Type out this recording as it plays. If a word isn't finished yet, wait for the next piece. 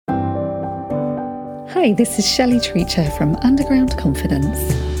Hi, this is Shelley Treacher from Underground Confidence.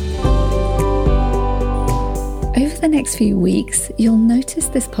 Over the next few weeks, you'll notice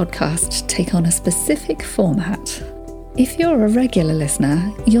this podcast take on a specific format. If you're a regular listener,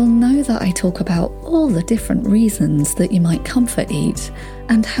 you'll know that I talk about all the different reasons that you might comfort eat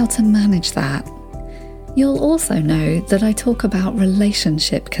and how to manage that. You'll also know that I talk about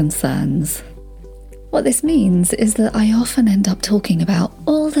relationship concerns. What this means is that I often end up talking about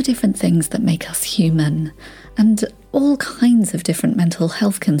all the different things that make us human and all kinds of different mental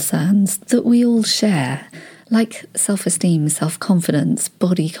health concerns that we all share, like self-esteem, self-confidence,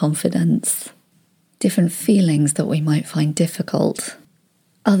 body confidence, different feelings that we might find difficult,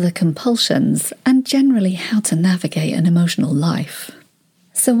 other compulsions, and generally how to navigate an emotional life.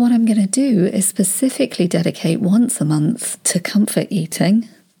 So what I'm going to do is specifically dedicate once a month to comfort eating,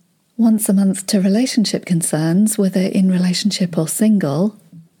 once a month to relationship concerns, whether in relationship or single,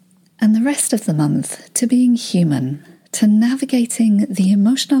 and the rest of the month to being human, to navigating the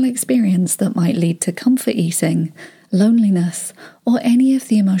emotional experience that might lead to comfort eating, loneliness, or any of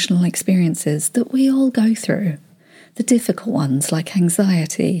the emotional experiences that we all go through. The difficult ones like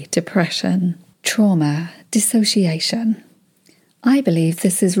anxiety, depression, trauma, dissociation. I believe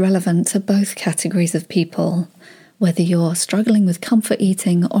this is relevant to both categories of people, whether you're struggling with comfort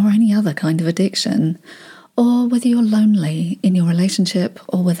eating or any other kind of addiction, or whether you're lonely in your relationship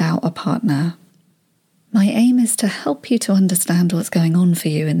or without a partner. My aim is to help you to understand what's going on for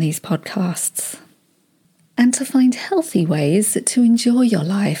you in these podcasts, and to find healthy ways to enjoy your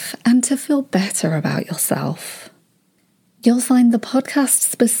life and to feel better about yourself. You'll find the podcast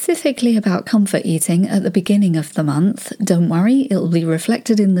specifically about comfort eating at the beginning of the month. Don't worry, it'll be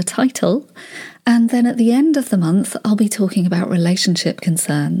reflected in the title. And then at the end of the month, I'll be talking about relationship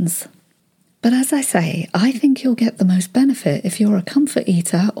concerns. But as I say, I think you'll get the most benefit if you're a comfort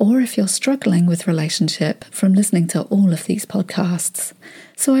eater or if you're struggling with relationship from listening to all of these podcasts.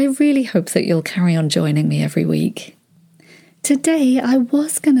 So I really hope that you'll carry on joining me every week. Today, I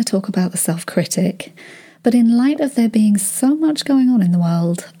was going to talk about the self-critic, but in light of there being so much going on in the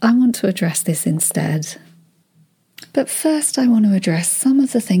world, I want to address this instead. But first, I want to address some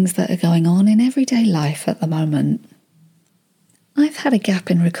of the things that are going on in everyday life at the moment. I've had a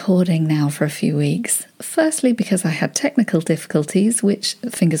gap in recording now for a few weeks. Firstly, because I had technical difficulties, which,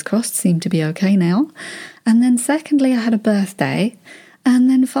 fingers crossed, seem to be okay now. And then secondly, I had a birthday.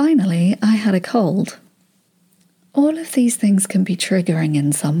 And then finally, I had a cold. All of these things can be triggering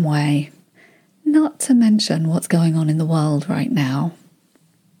in some way. Not to mention what's going on in the world right now.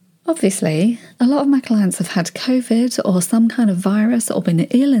 Obviously, a lot of my clients have had COVID or some kind of virus or been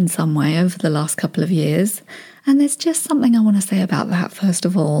ill in some way over the last couple of years, and there's just something I want to say about that first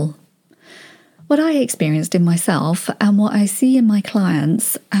of all. What I experienced in myself and what I see in my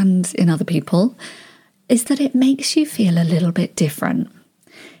clients and in other people is that it makes you feel a little bit different.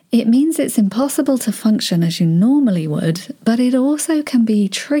 It means it's impossible to function as you normally would, but it also can be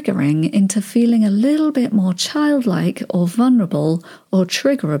triggering into feeling a little bit more childlike or vulnerable or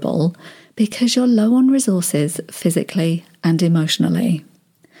triggerable because you're low on resources physically and emotionally.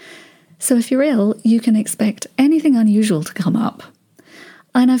 So if you're ill, you can expect anything unusual to come up.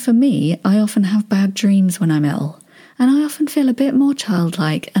 I know for me, I often have bad dreams when I'm ill, and I often feel a bit more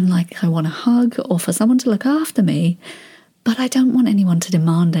childlike and like I want a hug or for someone to look after me, but I don't want anyone to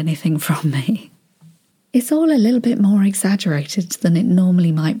demand anything from me. It's all a little bit more exaggerated than it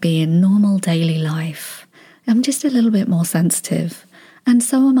normally might be in normal daily life. I'm just a little bit more sensitive, and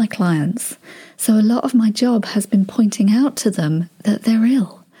so are my clients. So a lot of my job has been pointing out to them that they're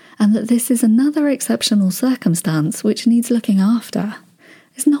ill, and that this is another exceptional circumstance which needs looking after.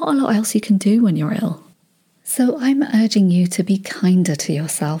 There's not a lot else you can do when you're ill. So I'm urging you to be kinder to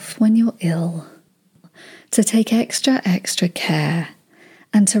yourself when you're ill. To take extra care,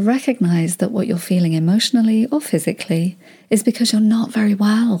 and to recognise that what you're feeling emotionally or physically is because you're not very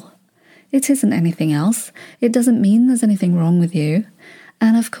well. It isn't anything else. It doesn't mean there's anything wrong with you.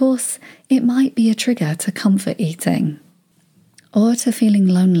 And of course, it might be a trigger to comfort eating, or to feeling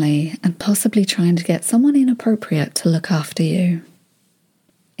lonely and possibly trying to get someone inappropriate to look after you.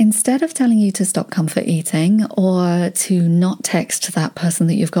 Instead of telling you to stop comfort eating or to not text that person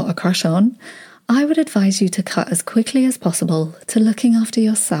that you've got a crush on, I would advise you to cut as quickly as possible to looking after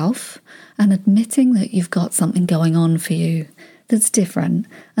yourself and admitting that you've got something going on for you that's different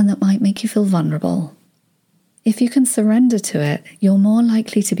and that might make you feel vulnerable. If you can surrender to it, you're more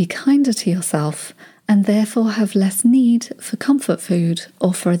likely to be kinder to yourself and therefore have less need for comfort food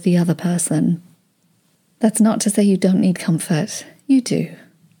or for the other person. That's not to say you don't need comfort. You do.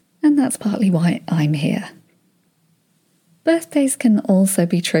 And that's partly why I'm here. Birthdays can also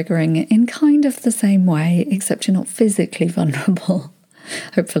be triggering in kind of the same way, except you're not physically vulnerable,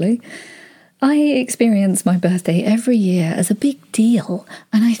 hopefully. I experience my birthday every year as a big deal,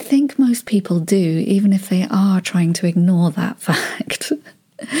 and I think most people do, even if they are trying to ignore that fact.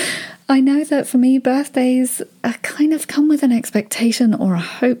 I know that for me, birthdays kind of come with an expectation or a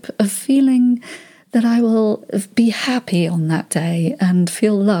hope of feeling that I will be happy on that day and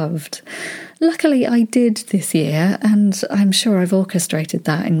feel loved. Luckily, I did this year, and I'm sure I've orchestrated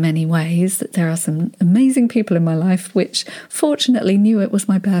that in many ways. There are some amazing people in my life which fortunately knew it was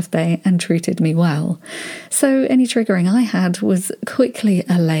my birthday and treated me well. So any triggering I had was quickly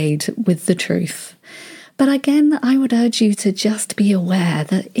allayed with the truth. But again, I would urge you to just be aware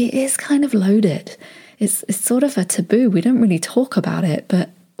that it is kind of loaded. It's sort of a taboo. We don't really talk about it, but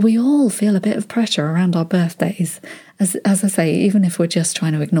we all feel a bit of pressure around our birthdays, as I say, even if we're just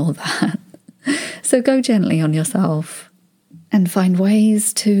trying to ignore that. So go gently on yourself and find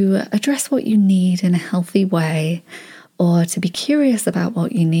ways to address what you need in a healthy way, or to be curious about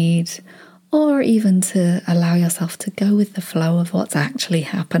what you need, or even to allow yourself to go with the flow of what's actually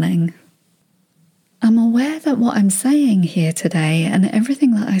happening. I'm aware that what I'm saying here today and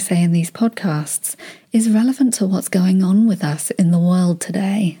everything that I say in these podcasts is relevant to what's going on with us in the world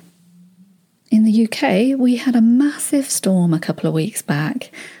today. In the UK, we had a massive storm a couple of weeks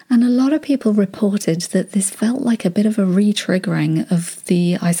back, and a lot of people reported that this felt like a bit of a re-triggering of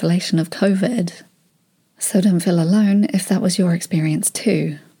the isolation of COVID. So don't feel alone if that was your experience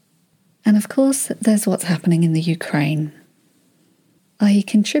too. And of course, there's what's happening in the Ukraine. I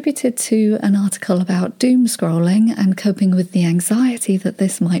contributed to an article about doom scrolling and coping with the anxiety that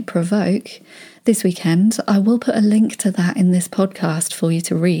this might provoke. This weekend, I will put a link to that in this podcast for you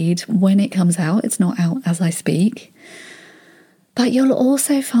to read when it comes out. It's not out as I speak. But you'll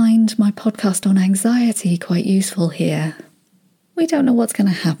also find my podcast on anxiety quite useful here. We don't know what's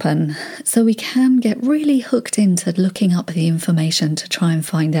going to happen, so we can get really hooked into looking up the information to try and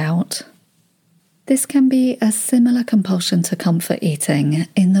find out. This can be a similar compulsion to comfort eating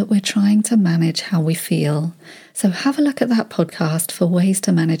in that we're trying to manage how we feel. So have a look at that podcast for ways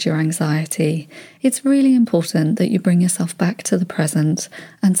to manage your anxiety. It's really important that you bring yourself back to the present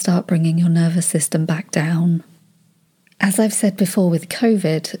and start bringing your nervous system back down. As I've said before with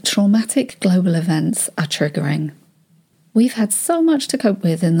COVID, traumatic global events are triggering. We've had so much to cope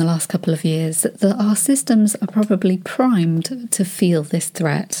with in the last couple of years that our systems are probably primed to feel this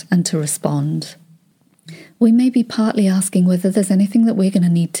threat and to respond. We may be partly asking whether there's anything that we're going to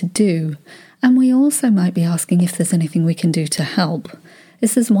need to do, and we also might be asking if there's anything we can do to help.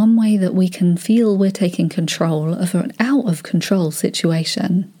 This is one way that we can feel we're taking control of an out-of-control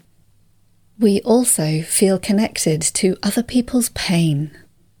situation. We also feel connected to other people's pain,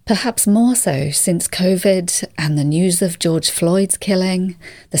 perhaps more so since COVID and the news of George Floyd's killing,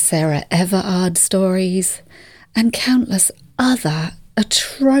 the Sarah Everard stories, and countless other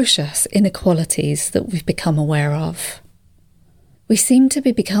atrocious inequalities that we've become aware of. We seem to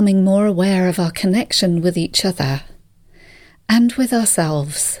be becoming more aware of our connection with each other and with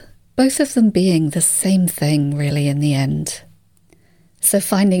ourselves, both of them being the same thing really in the end. So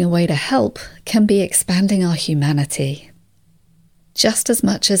finding a way to help can be expanding our humanity. Just as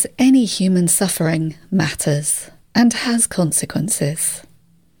much as any human suffering matters and has consequences.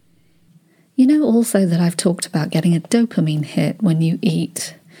 You know also that I've talked about getting a dopamine hit when you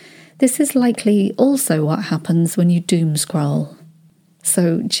eat. This is likely also what happens when you doom scroll.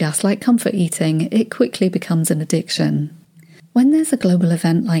 So just like comfort eating, it quickly becomes an addiction. When there's a global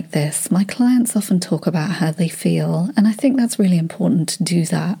event like this, my clients often talk about how they feel, and I think that's really important to do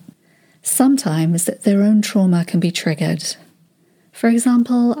that. Sometimes their own trauma can be triggered. For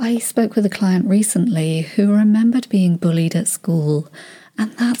example, I spoke with a client recently who remembered being bullied at school,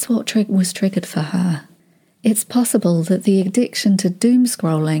 and that's what was triggered for her. It's possible that the addiction to doom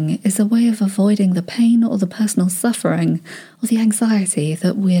scrolling is a way of avoiding the pain or the personal suffering or the anxiety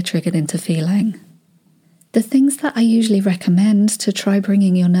that we're triggered into feeling. The things that I usually recommend to try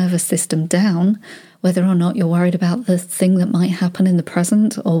bringing your nervous system down, whether or not you're worried about the thing that might happen in the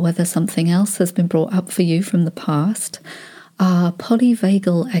present or whether something else has been brought up for you from the past, are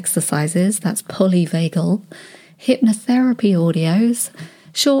polyvagal exercises, that's polyvagal, hypnotherapy audios,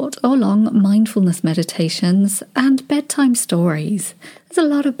 short or long mindfulness meditations, and bedtime stories. There's a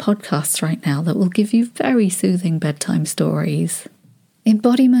lot of podcasts right now that will give you very soothing bedtime stories.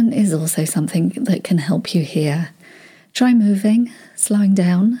 Embodiment is also something that can help you here. Try moving, slowing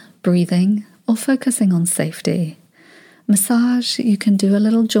down, breathing, or focusing on safety. Massage, you can do a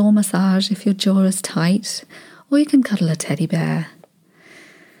little jaw massage if your jaw is tight, or you can cuddle a teddy bear.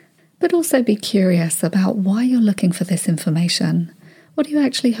 But also be curious about why you're looking for this information. What do you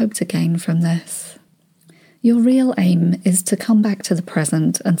actually hope to gain from this? Your real aim is to come back to the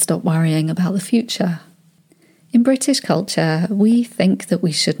present and stop worrying about the future. In British culture, we think that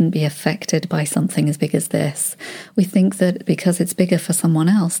we shouldn't be affected by something as big as this. We think that because it's bigger for someone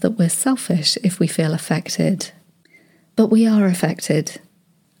else that we're selfish if we feel affected. But we are affected.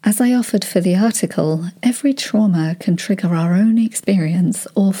 As I offered for the article, every trauma can trigger our own experience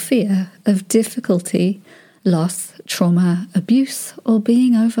or fear of difficulty, loss, trauma, abuse, or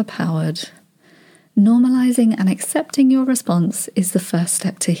being overpowered. Normalizing and accepting your response is the first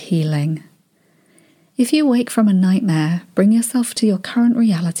step to healing. If you wake from a nightmare, bring yourself to your current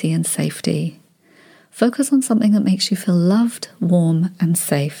reality and safety. Focus on something that makes you feel loved, warm, and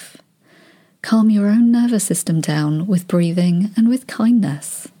safe. Calm your own nervous system down with breathing and with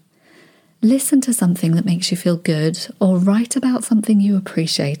kindness. Listen to something that makes you feel good or write about something you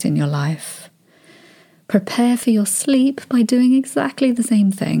appreciate in your life. Prepare for your sleep by doing exactly the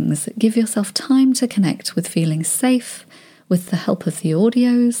same things. Give yourself time to connect with feeling safe with the help of the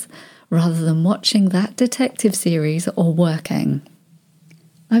audios rather than watching that detective series or working.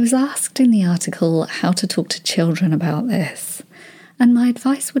 I was asked in the article how to talk to children about this, and my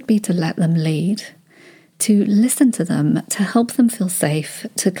advice would be to let them lead, to listen to them, to help them feel safe,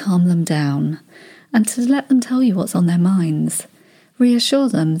 to calm them down, and to let them tell you what's on their minds. Reassure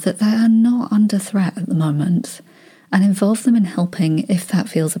them that they are not under threat at the moment, and involve them in helping if that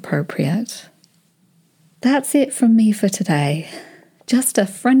feels appropriate. That's it from me for today. Just a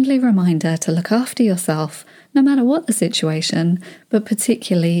friendly reminder to look after yourself, no matter what the situation, but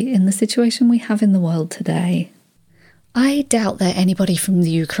particularly in the situation we have in the world today. I doubt that anybody from the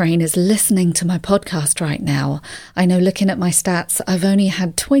Ukraine is listening to my podcast right now. I know, looking at my stats, I've only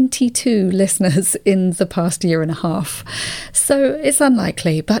had 22 listeners in the past year and a half. So it's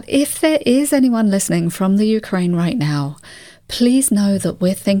unlikely. But if there is anyone listening from the Ukraine right now, please know that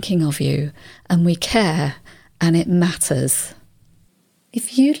we're thinking of you and we care and it matters.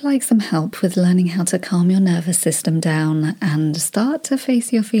 If you'd like some help with learning how to calm your nervous system down and start to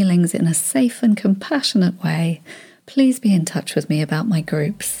face your feelings in a safe and compassionate way, please be in touch with me about my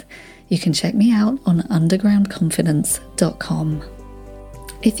groups. You can check me out on undergroundconfidence.com.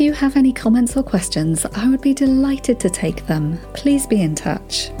 If you have any comments or questions, I would be delighted to take them. Please be in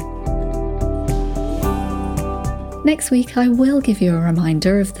touch. Next week, I will give you a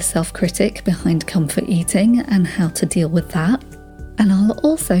reminder of the self-critic behind comfort eating and how to deal with that. And I'll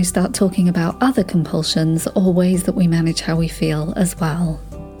also start talking about other compulsions or ways that we manage how we feel as well.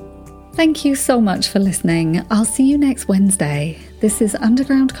 Thank you so much for listening. I'll see you next Wednesday. This is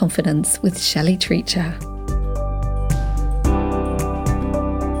Underground Confidence with Shelley Treacher.